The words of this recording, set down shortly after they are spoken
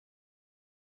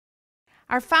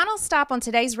Our final stop on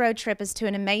today's road trip is to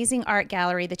an amazing art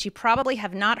gallery that you probably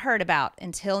have not heard about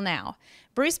until now.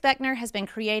 Bruce Beckner has been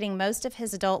creating most of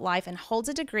his adult life and holds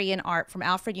a degree in art from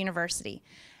Alfred University.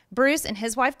 Bruce and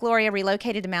his wife Gloria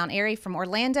relocated to Mount Airy from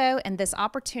Orlando, and this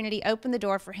opportunity opened the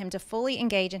door for him to fully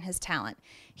engage in his talent.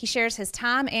 He shares his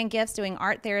time and gifts doing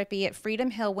art therapy at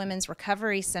Freedom Hill Women's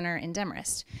Recovery Center in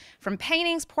Demarest. From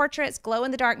paintings, portraits,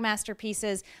 glow-in-the-dark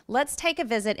masterpieces, let's take a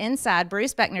visit inside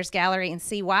Bruce Beckner's gallery and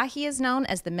see why he is known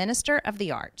as the Minister of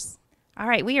the Arts. All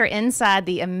right, we are inside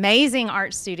the amazing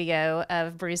art studio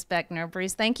of Bruce Beckner.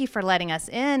 Bruce, thank you for letting us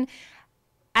in.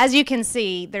 As you can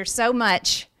see, there's so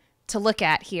much to look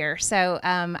at here. So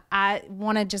I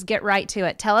want to just get right to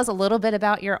it. Tell us a little bit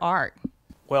about your art.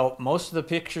 Well, most of the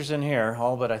pictures in here,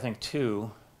 all but I think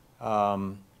two,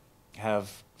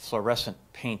 have fluorescent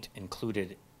paint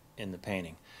included in the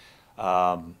painting.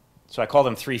 So I call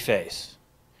them three-phase,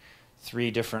 three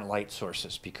different light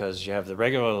sources, because you have the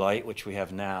regular light, which we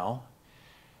have now.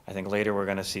 I think later we're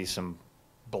going to see some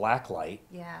black light.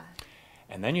 Yeah.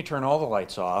 And then you turn all the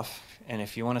lights off, and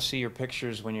if you want to see your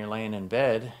pictures when you're laying in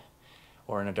bed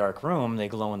or in a dark room, they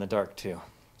glow in the dark too,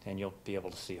 and you'll be able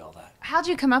to see all that. How'd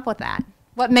you come up with that?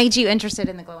 What made you interested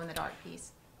in the glow-in-the-dark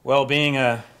piece? Well, being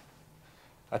a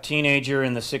teenager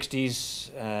in the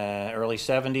 60s, early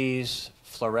 70s,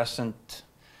 fluorescent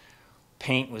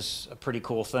paint was a pretty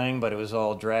cool thing, but it was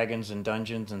all dragons and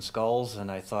dungeons and skulls, and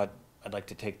I thought I'd like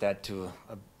to take that to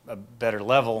a better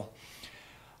level.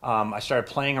 I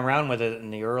started playing around with it in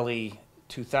the early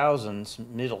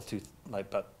 2000s, like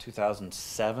about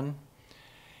 2007.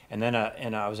 And then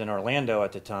and I was in Orlando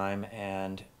at the time,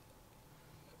 and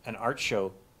an art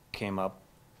show came up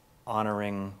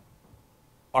honoring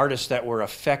artists that were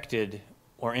affected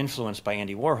or influenced by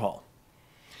Andy Warhol.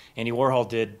 Andy Warhol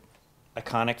did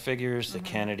iconic figures, the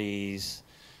Kennedys,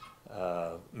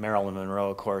 Marilyn Monroe,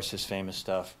 of course, his famous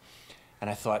stuff. And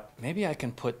I thought, maybe I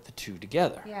can put the two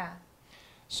together. Yeah.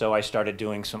 So I started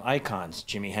doing some icons.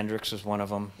 Jimi Hendrix was one of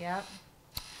them. Yep.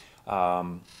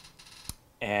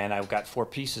 And I've got 4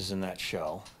 pieces in that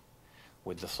show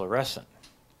with the fluorescent.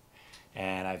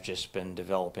 And I've just been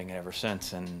developing it ever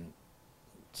since. And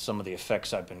some of the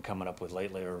effects I've been coming up with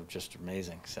lately are just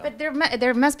amazing. So. But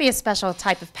there must be a special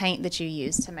type of paint that you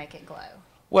use to make it glow.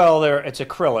 Well, it's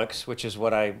acrylics, which is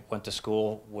what I went to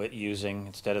school with using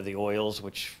instead of the oils,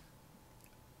 which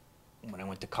when I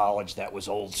went to college, that was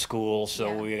old school,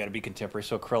 so we got to be contemporary.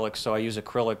 So acrylics. So I use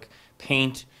acrylic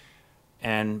paint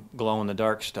and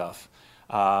glow-in-the-dark stuff.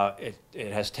 It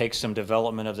has taken some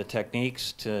development of the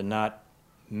techniques to not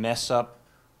mess up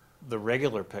the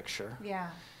regular picture. Yeah.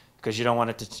 Because you don't want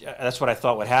it to. That's what I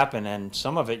thought would happen, and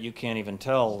some of it you can't even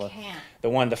tell. You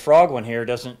can't. The frog one here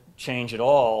doesn't change at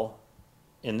all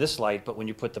in this light, but when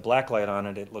you put the black light on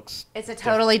it, it looks. It's a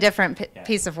totally different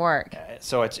piece of work.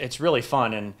 So it's really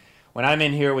fun, and when I'm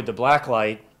in here with the black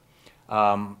light,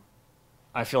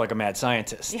 I feel like a mad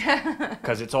scientist. Yeah.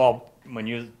 Because it's all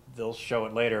they'll show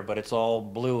it later, but it's all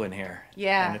blue in here.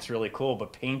 Yeah. And it's really cool.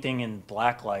 But painting in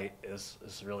black light is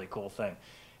a really cool thing.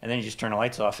 And then you just turn the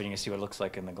lights off and you can see what it looks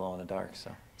like in the glow in the dark.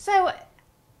 So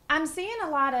I'm seeing a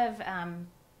lot of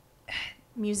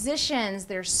musicians,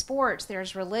 there's sports,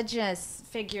 there's religious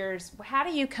figures. How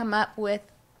do you come up with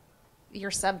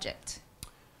your subject?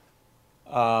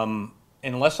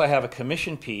 Unless I have a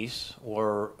commission piece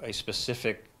or a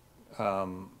specific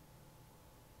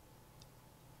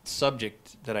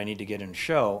subject that I need to get in a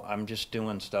show, I'm just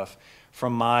doing stuff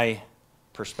from my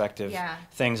perspective. Yeah.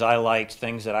 Things I liked,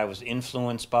 things that I was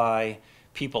influenced by,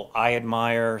 people I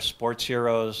admire, sports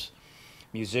heroes,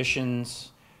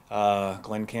 musicians.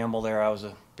 Glenn Campbell there, I was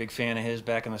a big fan of his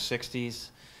back in the 60s.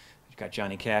 You've got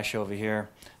Johnny Cash over here.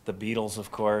 The Beatles,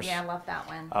 of course. Yeah, I love that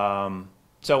one.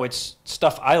 So it's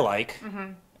stuff I like,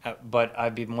 but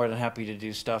I'd be more than happy to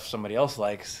do stuff somebody else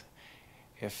likes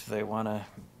if they want to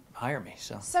hire me.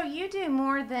 So you do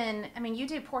more than, you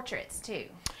do portraits too.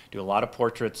 Do a lot of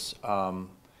portraits.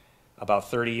 About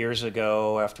 30 years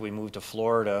ago, after we moved to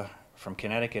Florida from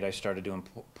Connecticut, I started doing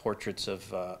portraits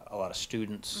of a lot of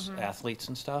students, athletes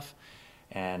and stuff.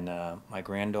 And my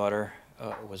granddaughter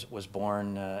was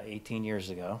born 18 years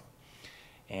ago,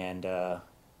 and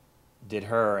did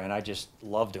her, and I just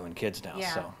love doing kids now.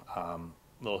 Yeah. So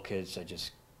little kids, I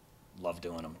just love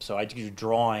doing them. So I do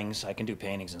drawings. I can do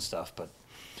paintings and stuff, but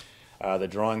the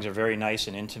drawings are very nice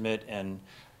and intimate. And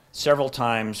several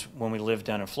times when we lived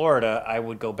down in Florida, I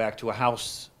would go back to a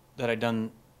house that I'd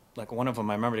done. Like one of them,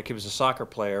 I remember the kid was a soccer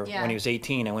player when he was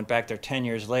 18. I went back there 10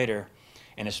 years later,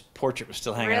 and his portrait was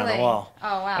still hanging on the wall.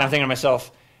 Oh, wow. And I'm thinking to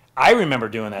myself, I remember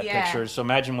doing that picture, so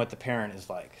imagine what the parent is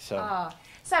like. So. Oh.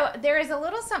 So there is a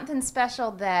little something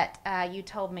special that you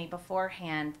told me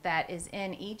beforehand that is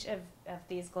in each of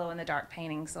these glow-in-the-dark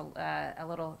paintings, a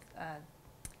little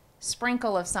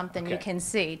sprinkle of something you can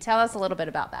see. Tell us a little bit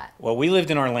about that. Well, we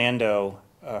lived in Orlando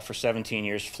for 17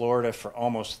 years, Florida for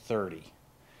almost 30.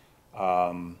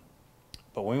 But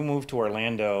when we moved to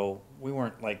Orlando, we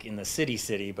weren't like in the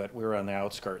city, but we were on the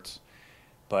outskirts.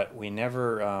 But we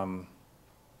never,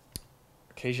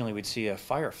 occasionally we'd see a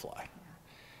firefly.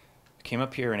 Came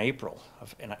up here in April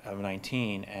of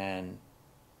 19, and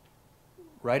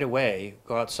right away,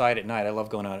 go outside at night. I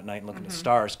love going out at night and looking at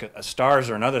stars. Stars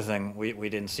are another thing we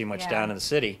didn't see much down in the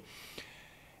city.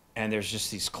 And there's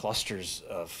just these clusters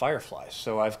of fireflies.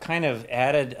 So I've kind of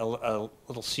added a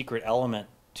little secret element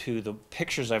to the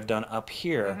pictures I've done up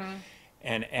here,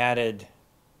 and added,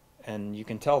 and you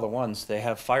can tell the ones, they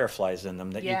have fireflies in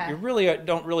them that you really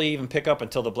don't really even pick up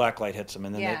until the black light hits them,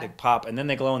 and then they pop, and then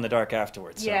they glow in the dark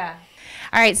afterwards. So. Yeah.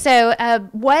 All right, so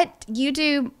what you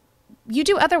do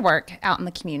other work out in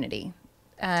the community.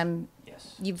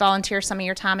 Yes. You volunteer some of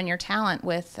your time and your talent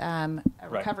with a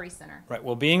recovery center. Right.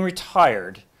 Well, being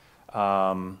retired,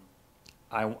 I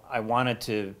wanted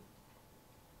to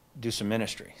do some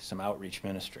ministry, some outreach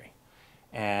ministry.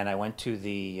 And I went to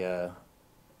the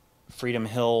Freedom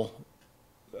Hill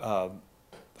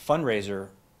fundraiser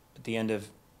at the end of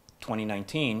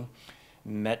 2019,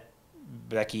 met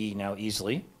Becky now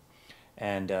Easley,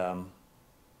 and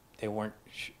they weren't,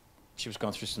 she was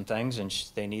going through some things, and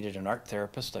they needed an art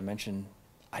therapist. I mentioned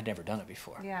I'd never done it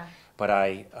before. Yeah. But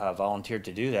I volunteered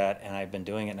to do that, and I've been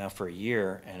doing it now for a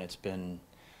year, and it's been,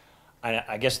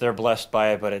 I guess they're blessed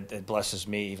by it, but it blesses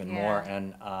me even more.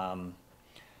 And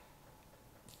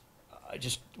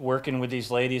just working with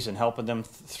these ladies and helping them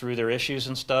through their issues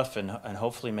and stuff, and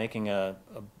hopefully making a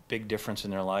big difference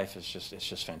in their life is it's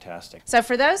just fantastic. So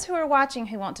for those who are watching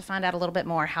who want to find out a little bit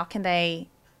more, how can they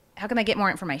get more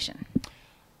information?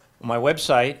 Well, my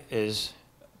website is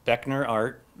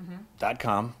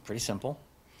BecknerArt.com. Pretty simple.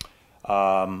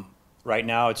 Right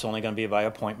now, it's only going to be by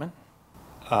appointment.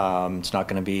 It's not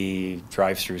going to be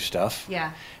drive-through stuff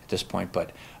at this point,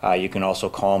 but you can also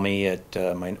call me at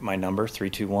my number,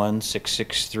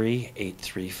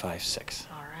 321-663-8356.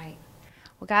 All right.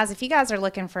 Well, guys, if you guys are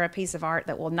looking for a piece of art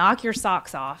that will knock your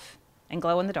socks off and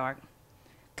glow in the dark,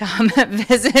 come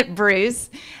visit Bruce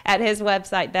at his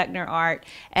website, Beckner Art.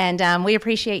 And we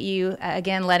appreciate you,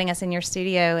 again, letting us in your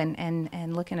studio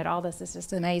and looking at all this. It's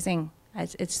just amazing.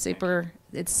 It's super.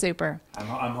 It's super.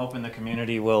 I'm hoping the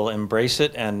community will embrace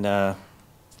it and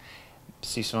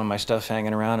see some of my stuff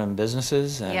hanging around in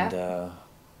businesses and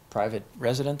private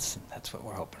residents. That's what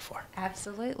we're hoping for.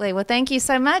 Absolutely. Well, thank you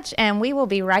so much, and we will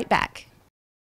be right back.